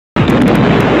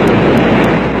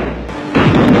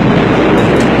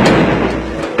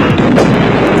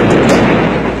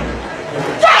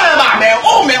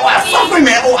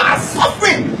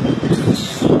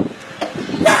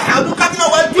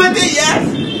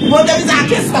want them to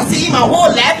kiss for seeing my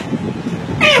whole life?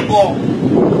 Hey, boy.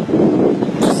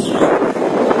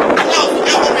 I'm not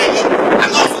hungry.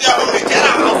 I'm not hungry. Get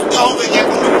out. I'm not hungry. Get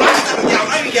from the flash. I'm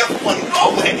not even here for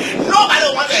nowhere. Nobody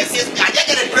wants to assist me. I just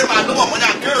get a dream. I don't want to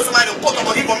girl somebody to put up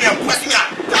on him for me and press me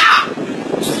out.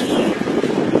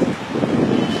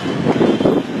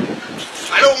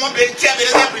 I don't want to tell me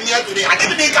that premiere today. I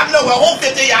didn't think I'm nowhere. Hope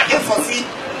that they are here for see.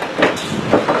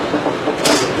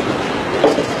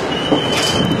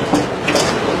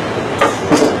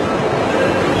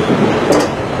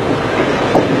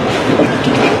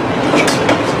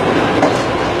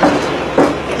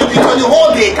 The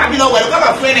whole day, come know where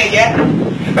I'm friend here.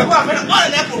 But I'm all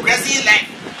that progressing life.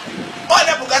 All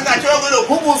that progressing, I tell you,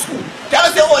 go school. Tell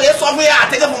us all this software I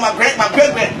take it from my great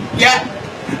yeah.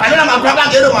 I know my grandma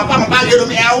get on my papa get on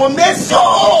me. I will make sure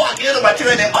I get on my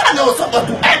children. All I know is something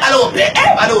to I know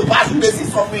pass through this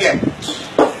software.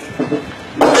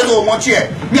 There's no much here.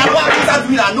 Me I want to start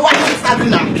doing that. No, I can't start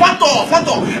doing that.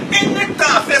 Phantom.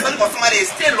 Anytime I face something for somebody,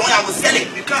 stay long, I will sell it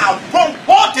because I bomb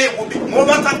all day will be more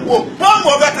time. Bomb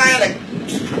over time like.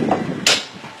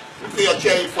 See your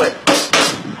chair for it.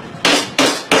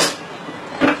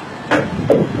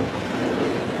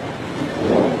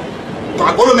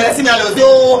 I go to medicine and say,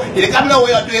 oh, you come now where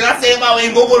you're doing that same way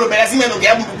you go to medicine and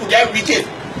get riches.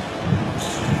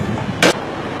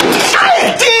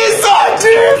 Jesus!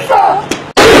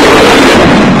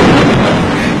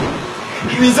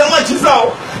 You so much is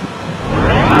out.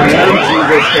 I am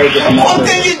Jesus Christ of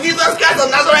Nazareth. Jesus Christ of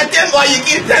Nazareth, tell me you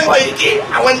give.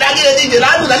 I want that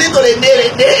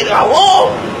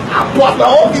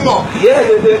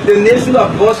yeah, the nation that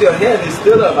bust your head is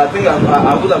still up. I think I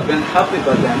would have been happy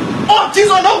for them. Oh, Jesus,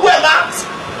 don't go back.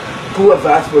 Who have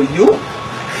asked for you?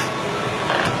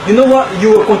 You know what?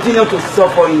 You will continue to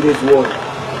suffer in this world.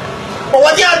 But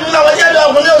what do you do now? What do you do?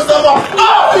 What do you do? Oh,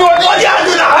 what do you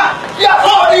do now? Yeah,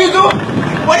 what do you do?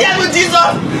 What do you do,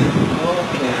 Jesus?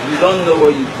 Okay, you don't know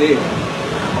what you did.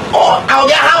 Oh, I'll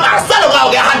get heart. I said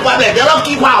I'll get heart problem. They don't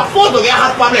keep our food to get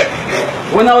heart problem.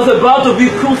 When I was about to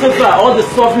be crucified, all the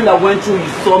suffering I went through,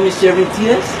 you saw me shedding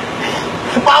tears.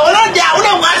 But we're not there. We're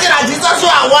not watching that Jesus so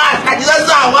I want. Jesus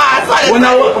so I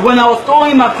want. When I was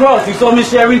throwing my cross, you saw me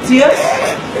sharing tears.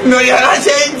 No, you're not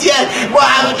sharing tears. But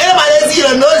everybody see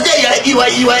you know that you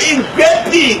were in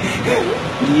great pain.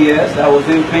 Yes, I was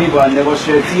in pain, but I never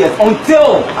shed tears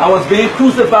until I was being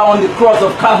crucified on the cross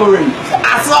of Calvary.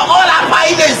 I saw all that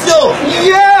pain they saw.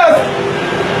 Yes!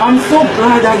 I'm so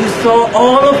glad that you saw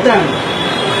all of them.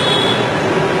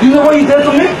 You know what you did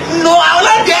to me? No, I was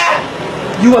not there.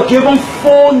 You were given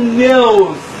 4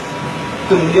 nails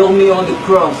to nail me on the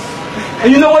cross.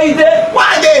 And you know what you did?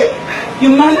 What did? You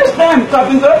managed them,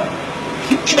 carpenter.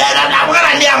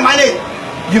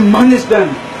 You managed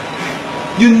them.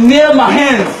 You nailed my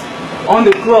hands on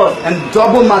the cross and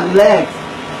doubled my legs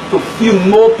to feel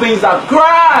more pains. I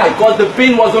cried because the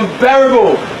pain was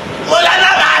unbearable.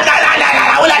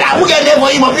 Who get there for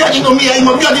you? I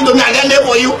get there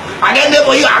for you. I get there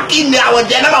for you. I came there. I was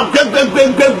there. I'm a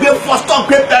great foster,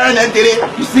 great parent.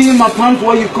 You see in my pants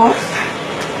what you cost?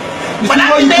 You see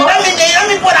what you cost?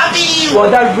 For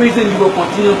that reason, you will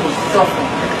continue to suffer.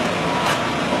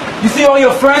 You see all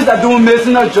your friends that doing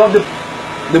masonry job,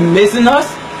 the masoners,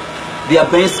 they are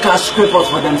being skyscrapers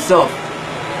for themselves.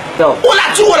 So,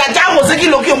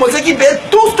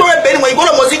 two-story building. When you go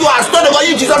to Mosaic, I start to go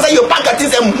you Jesus say you pack at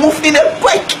this and move in a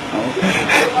quick.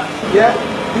 Yeah.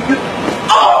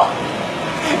 Oh.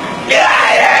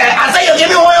 Yeah. I say you give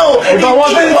me oil. If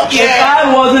I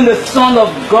wasn't the Son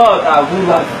of God, I would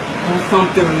have done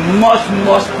something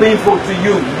much painful to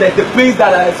you, like the pains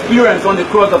that I experienced on the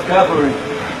cross of Calvary.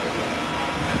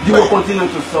 You will continue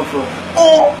to suffer.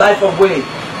 Life away.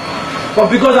 But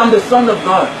because I'm the Son of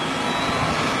God,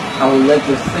 I will let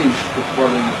your sins to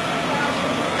follow you.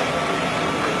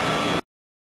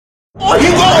 Oh,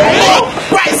 you go,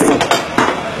 Christ!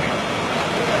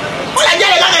 Well, I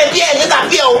just got a idea. Let that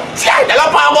feel. The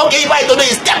power of God to do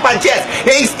is step and chest.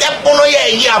 He step on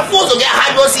here. Force to get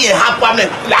hard to see a half problem.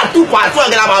 Like 2 parts. So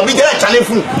I'm gonna be there challenge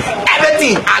food.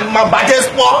 Everything and my budget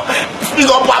sport. Speak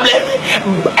of problem.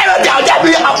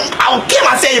 Everything I'll kill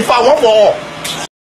myself if I want for all.